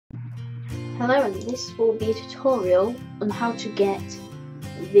Hello, and this will be a tutorial on how to get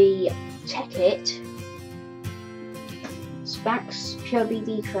the tekkit sphax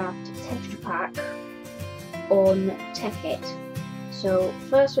PRBD Craft texture pack on tekkit. So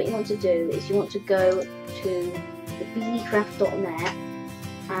first what you want to do is you want to go to the bdcraft.net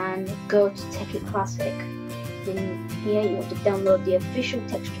and go to Tekkit Classic. In here you want to download the official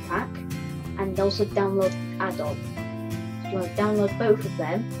texture pack and also download the add-on. So you want to download both of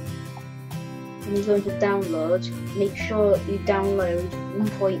them. When you're going to download, make sure you download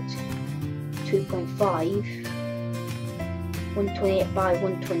 1.2.5 128 by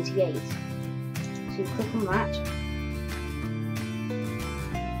 128. So you click on that.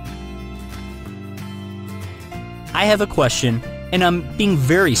 I have a question, and I'm being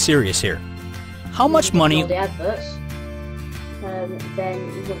very serious here. How much money? All the adverts. Then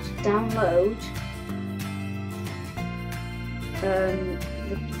you want to download the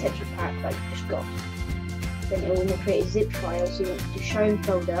texture pack that you just got. Then it will create a zip file, so you want to show in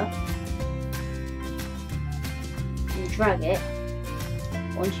folder and drag it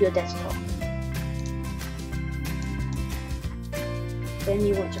onto your desktop. Then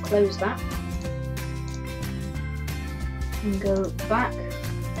you want to close that and go back to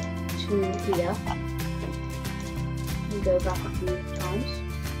here and go back a few times.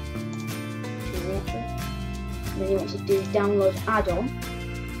 Then you want to do download add-on,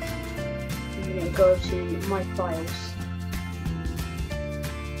 and then go to my files.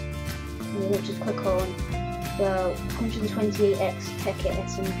 And you want to click on the 128x tekkit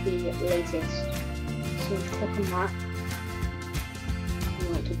SMP latest. So you click on that. You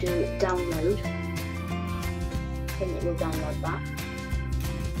want to do download, then it will download that.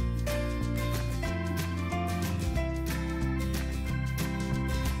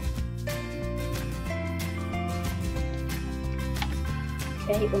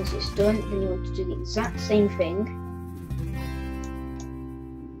 Okay, once it's done, then you want to do the exact same thing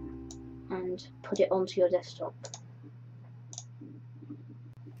and put it onto your desktop.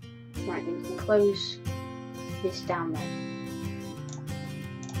 Right, then you can close this down then.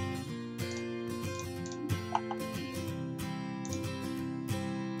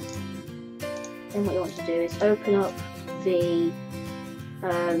 Then what you want to do is open up the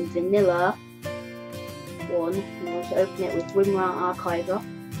vanilla one. You want to open it with WinRAR Archiver,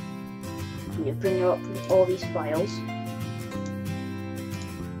 and you bring up all these files,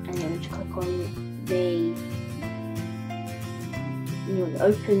 and you want to click on the, you want to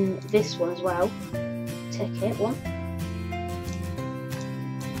open this one as well, tekkit one,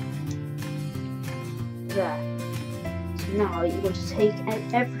 there. So now you want to take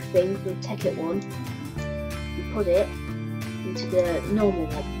everything from tekkit one and put it into the normal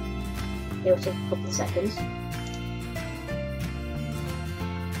one. It will take a couple of seconds.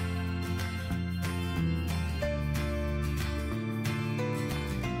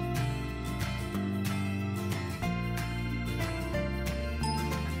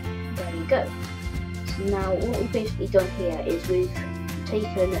 There you go. So now what we've basically done here is we've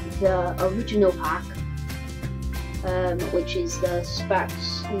taken the original pack, which is the sphax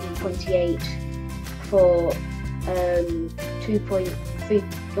 128 for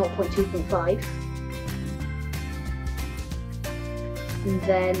 0.2.5, and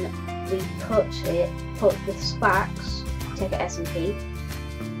then we put the sphax tekkit SMP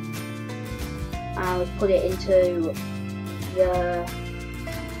and we put it into the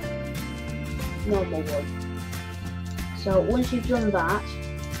normal one. So once you've done that,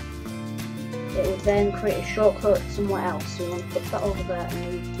 it will then create a shortcut somewhere else. So you want to put that over there and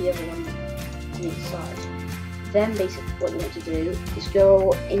move the other one to the side. Then basically what you want to do is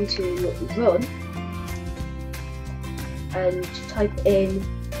go into run and type in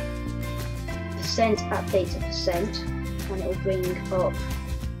 %update to %, and it will bring up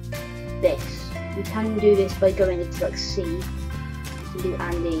this. You can do this by going into like C. You can do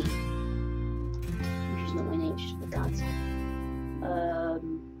Andy, which is not my name, it's just my dad's.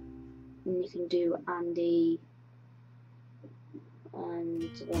 And you can do Andy and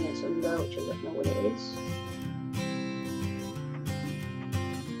the one that's under, which I don't know what it is.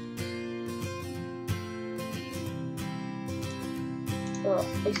 But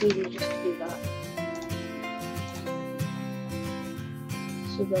it's easy just to do that.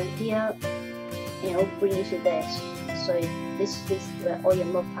 So then here, it'll bring you to this. So this is where all your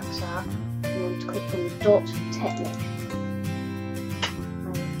mod packs are. You want to click on .technic.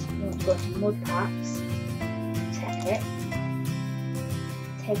 And you want to go to mod packs, tekkit,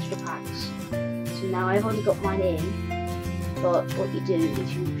 texture packs. So now I've already got mine in, but what you do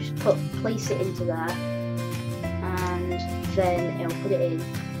is you just place it into there, and then it'll put it in,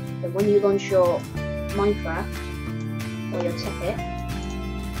 then when you launch your Minecraft or your tekkit,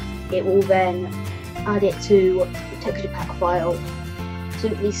 it will then add it to the texture pack file.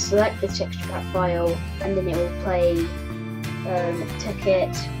 Simply select the texture pack file and then it will play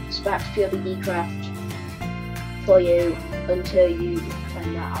tekkit, sphax, PLBDcraft for you until you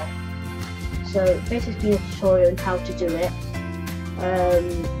turn that out. So this has been a tutorial on how to do it.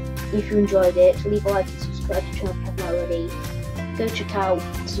 If you enjoyed it, leave a like and subscribe to the channel if you haven't already. Go check out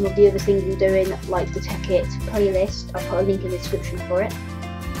some of the other things I'm doing, like the tekkit playlist. I'll put a link in the description for it.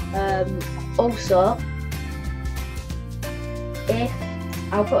 Also,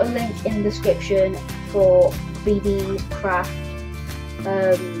 I'll put a link in the description for BDcraft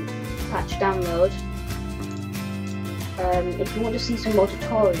patch download. If you want to see some more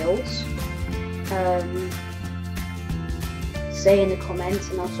tutorials, say in the comments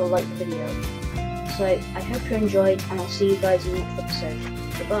and also like the video. So I hope you enjoyed, and I'll see you guys in the next episode.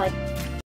 Goodbye.